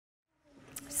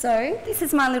So this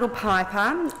is my little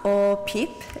Piper, or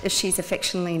Pip as she's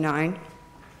affectionately known,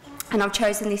 and I've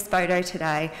chosen this photo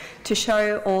today to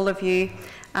show all of you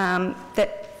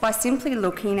that by simply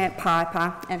looking at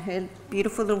Piper and her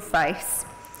beautiful little face,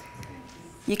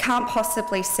 you can't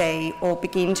possibly see or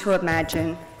begin to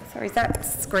imagine, sorry, is that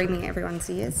screaming everyone's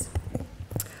ears?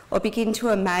 Or begin to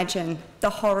imagine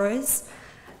the horrors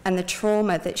and the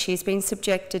trauma that she's been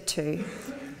subjected to.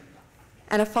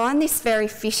 And I find this very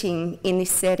fitting in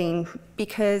this setting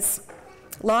because,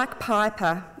 like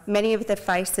Piper, many of the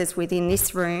faces within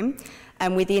this room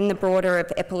and within the broader of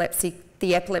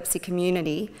the epilepsy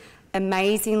community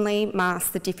amazingly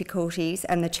mask the difficulties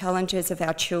and the challenges of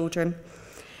our children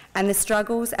and the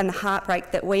struggles and the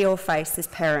heartbreak that we all face as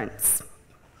parents.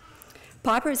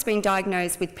 Piper has been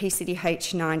diagnosed with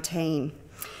PCDH19,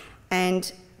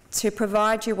 and to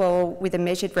provide you all with a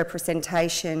measured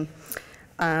representation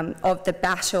of the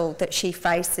battle that she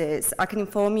faces, I can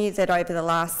inform you that over the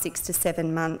last 6 to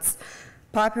 7 months,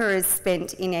 Piper has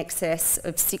spent in excess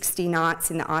of 60 nights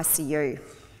in the ICU,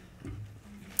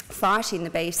 fighting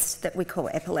the beast that we call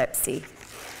epilepsy.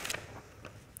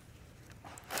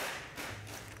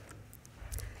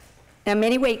 Now,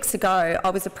 many weeks ago, I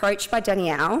was approached by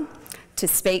Danielle to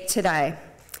speak today.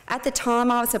 At the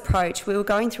time I was approached, we were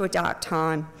going through a dark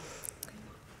time.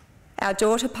 Our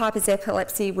daughter Piper's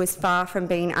epilepsy was far from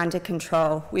being under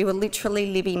control. We were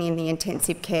literally living in the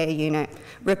intensive care unit,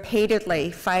 repeatedly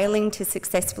failing to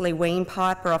successfully wean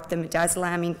Piper off the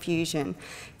midazolam infusion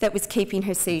that was keeping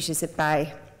her seizures at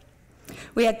bay.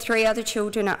 We had 3 other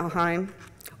children at home,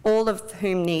 all of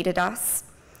whom needed us,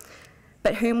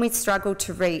 but whom we struggled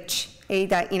to reach,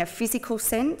 either in a physical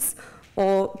sense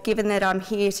or, given that I'm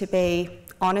here to be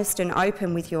honest and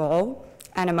open with you all,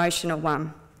 an emotional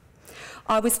one.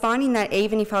 I was finding that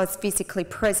even if I was physically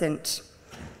present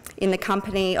in the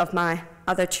company of my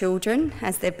other children,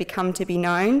 as they've become to be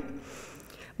known,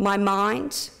 my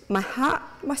mind, my heart,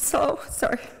 my soul,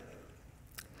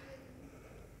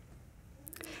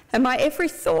 and my every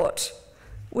thought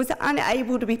was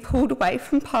unable to be pulled away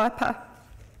from Piper.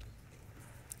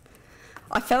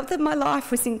 I felt that my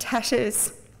life was in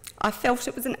tatters. I felt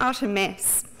it was an utter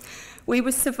mess. We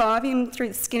were surviving through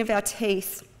the skin of our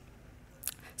teeth.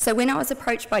 So when I was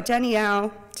approached by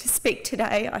Danielle to speak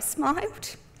today, I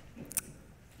smiled,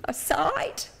 I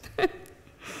sighed,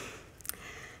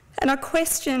 and I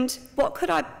questioned what could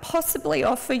I possibly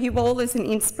offer you all as an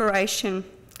inspiration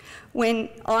when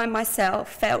I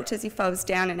myself felt as if I was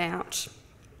down and out.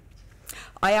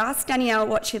 I asked Danielle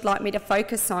what she'd like me to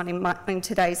focus on in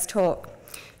today's talk.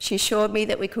 She assured me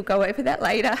that we could go over that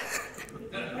later.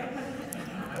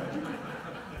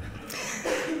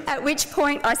 At which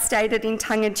point I stated in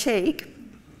tongue-in-cheek,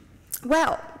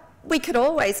 well, we could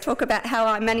always talk about how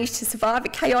I managed to survive a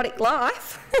chaotic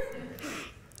life.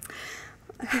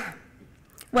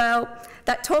 Well,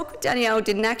 that talk with Danielle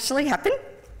didn't actually happen.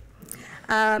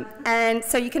 And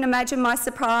so you can imagine my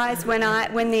surprise when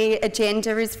the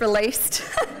agenda is released.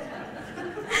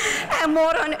 And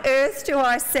what on earth do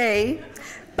I see?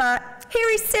 But here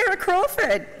is Sarah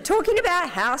Crawford talking about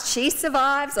how she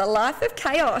survives a life of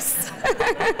chaos.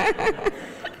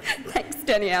 Thanks,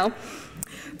 Danielle.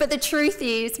 But the truth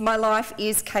is, my life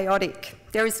is chaotic.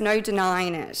 There is no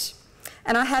denying it.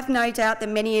 And I have no doubt that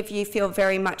many of you feel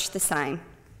very much the same.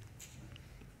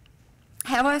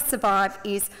 How I survive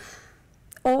is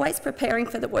always preparing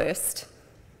for the worst.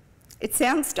 It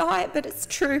sounds dire, but it's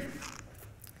true.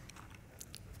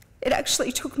 It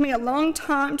actually took me a long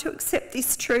time to accept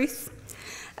this truth,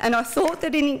 and I thought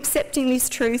that in accepting this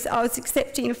truth, I was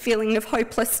accepting a feeling of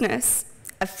hopelessness,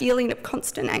 a feeling of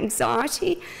constant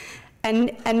anxiety,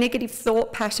 and a negative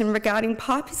thought pattern regarding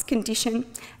Piper's condition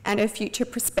and her future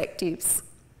perspectives.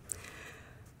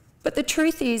 But the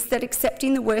truth is that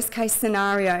accepting the worst case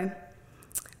scenario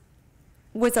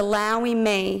was allowing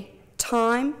me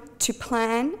time to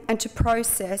plan and to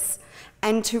process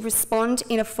and to respond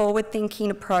in a forward-thinking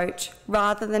approach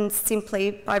rather than simply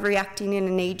by reacting in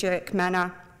a knee-jerk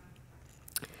manner.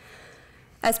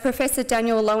 As Professor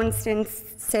Daniel Lowenstein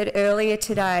said earlier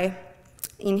today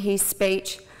in his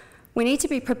speech, we need to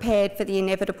be prepared for the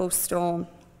inevitable storm.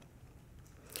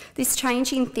 This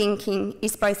change in thinking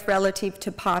is both relative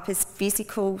to Piper's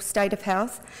physical state of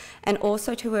health and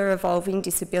also to her evolving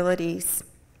disabilities.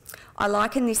 I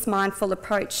liken this mindful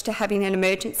approach to having an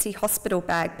emergency hospital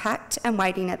bag packed and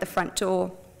waiting at the front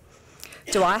door.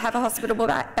 Do I have a hospital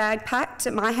bag packed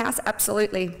at my house?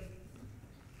 Absolutely.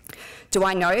 Do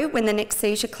I know when the next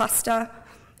seizure cluster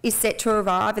is set to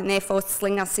arrive and therefore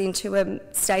sling us into a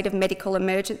state of medical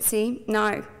emergency?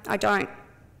 No, I don't.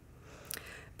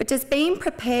 But does being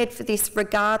prepared for this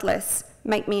regardless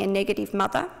make me a negative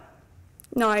mother?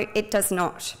 No, it does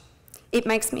not. It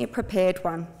makes me a prepared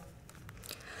one.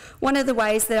 One of the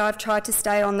ways that I've tried to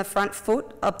stay on the front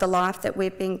foot of the life that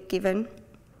we've been given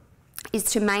is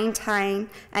to maintain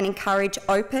and encourage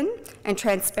open and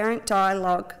transparent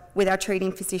dialogue with our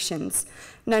treating physicians.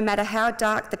 No matter how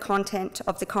dark the content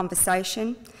of the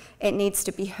conversation, it needs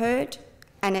to be heard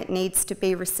and it needs to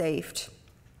be received.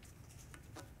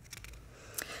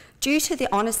 Due to the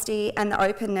honesty and the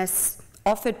openness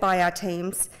offered by our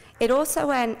teams, it also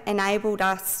enabled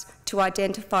us to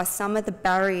identify some of the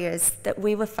barriers that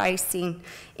we were facing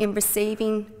in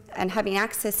receiving and having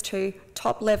access to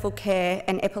top-level care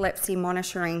and epilepsy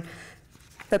monitoring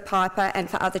for Piper and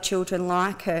for other children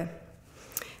like her.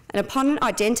 And upon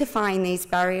identifying these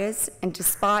barriers, and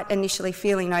despite initially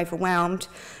feeling overwhelmed,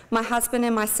 my husband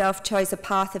and myself chose a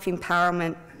path of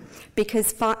empowerment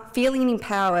because feeling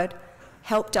empowered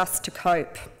helped us to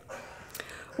cope.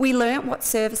 We learnt what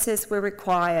services were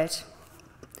required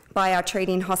by our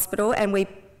treating hospital and we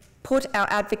put our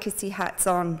advocacy hats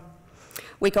on.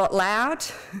 We got loud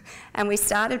and we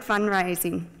started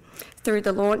fundraising through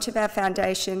the launch of our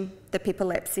foundation, the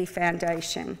Pip.ilepsy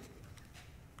Foundation.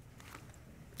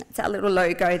 That's our little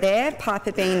logo there,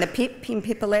 Piper being the Pip in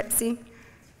Pip.ilepsy.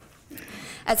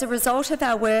 As a result of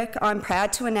our work, I'm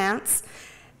proud to announce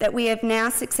that we have now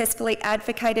successfully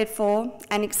advocated for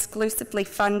and exclusively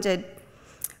funded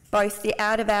both the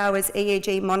out-of-hours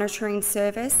EEG monitoring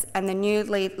service and the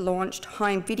newly launched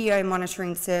home video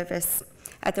monitoring service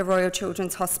at the Royal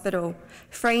Children's Hospital,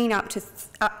 freeing up to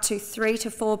 3 to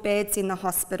 4 beds in the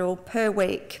hospital per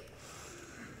week,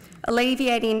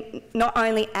 alleviating not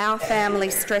only our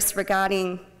family's stress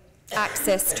regarding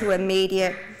access to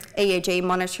immediate EEG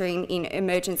monitoring in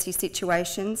emergency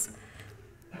situations,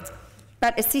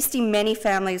 but assisting many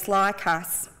families like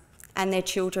us and their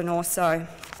children also.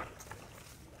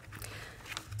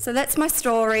 So that's my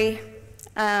story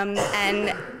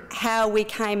and how we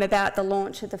came about the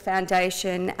launch of the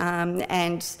foundation,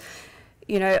 and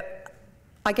you know,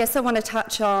 I guess I want to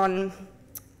touch on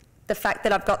the fact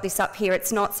that I've got this up here.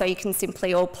 It's not so you can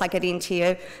simply all plug it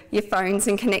into your phones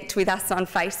and connect with us on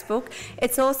Facebook.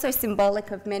 It's also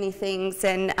symbolic of many things,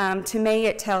 and to me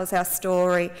it tells our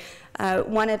story.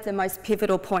 One of the most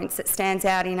pivotal points that stands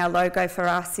out in our logo for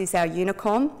us is our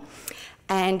unicorn,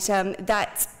 and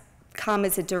that's come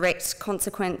as a direct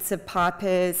consequence of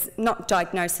Piper's, not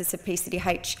diagnosis of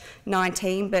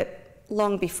PCDH19, but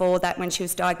long before that when she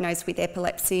was diagnosed with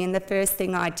epilepsy. And the first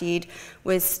thing I did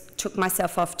was took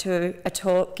myself off to a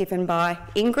talk given by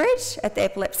Ingrid at the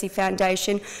Epilepsy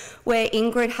Foundation, where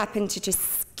Ingrid happened to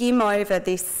just skim over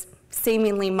this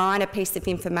seemingly minor piece of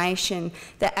information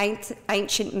that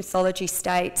ancient mythology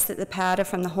states that the powder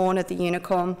from the horn of the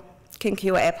unicorn can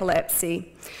cure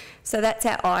epilepsy. So that's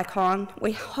our icon.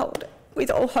 We hold it with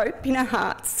all hope in our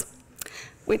hearts.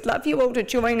 We'd love you all to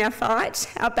join our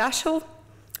fight, our battle.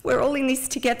 We're all in this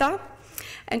together.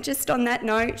 And just on that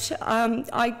note,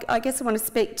 I guess I want to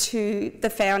speak to the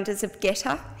founders of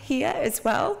GETTR here as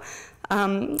well,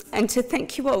 and to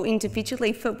thank you all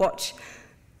individually for what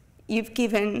you've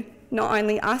given not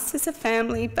only us as a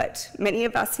family, but many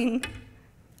of us in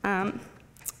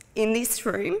this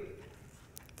room.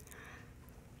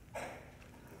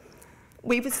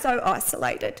 We were so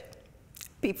isolated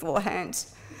beforehand,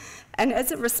 and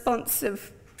as a response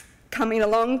of coming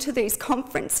along to these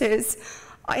conferences,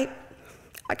 I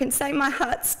can say my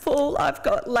heart's full. I've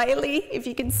got Laylee, if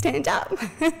you can stand up.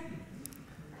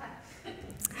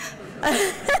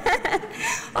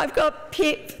 I've got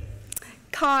Pip,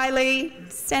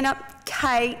 Kylie, stand up,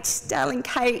 Kate, darling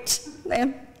Kate,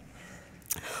 them.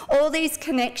 All these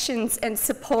connections and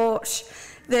support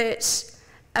that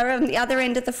are on the other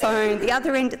end of the phone, the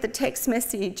other end of the text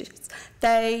messages.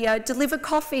 They deliver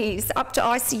coffees up to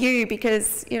ICU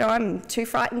because, you know, I'm too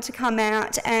frightened to come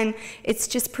out, and it's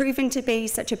just proven to be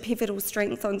such a pivotal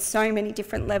strength on so many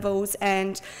different levels.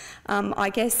 And I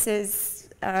guess as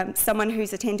someone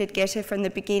who's attended GETTR from the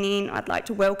beginning, I'd like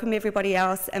to welcome everybody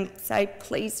else and say,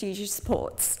 please use your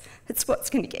supports. It's what's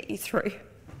going to get you through.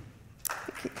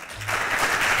 Thank you.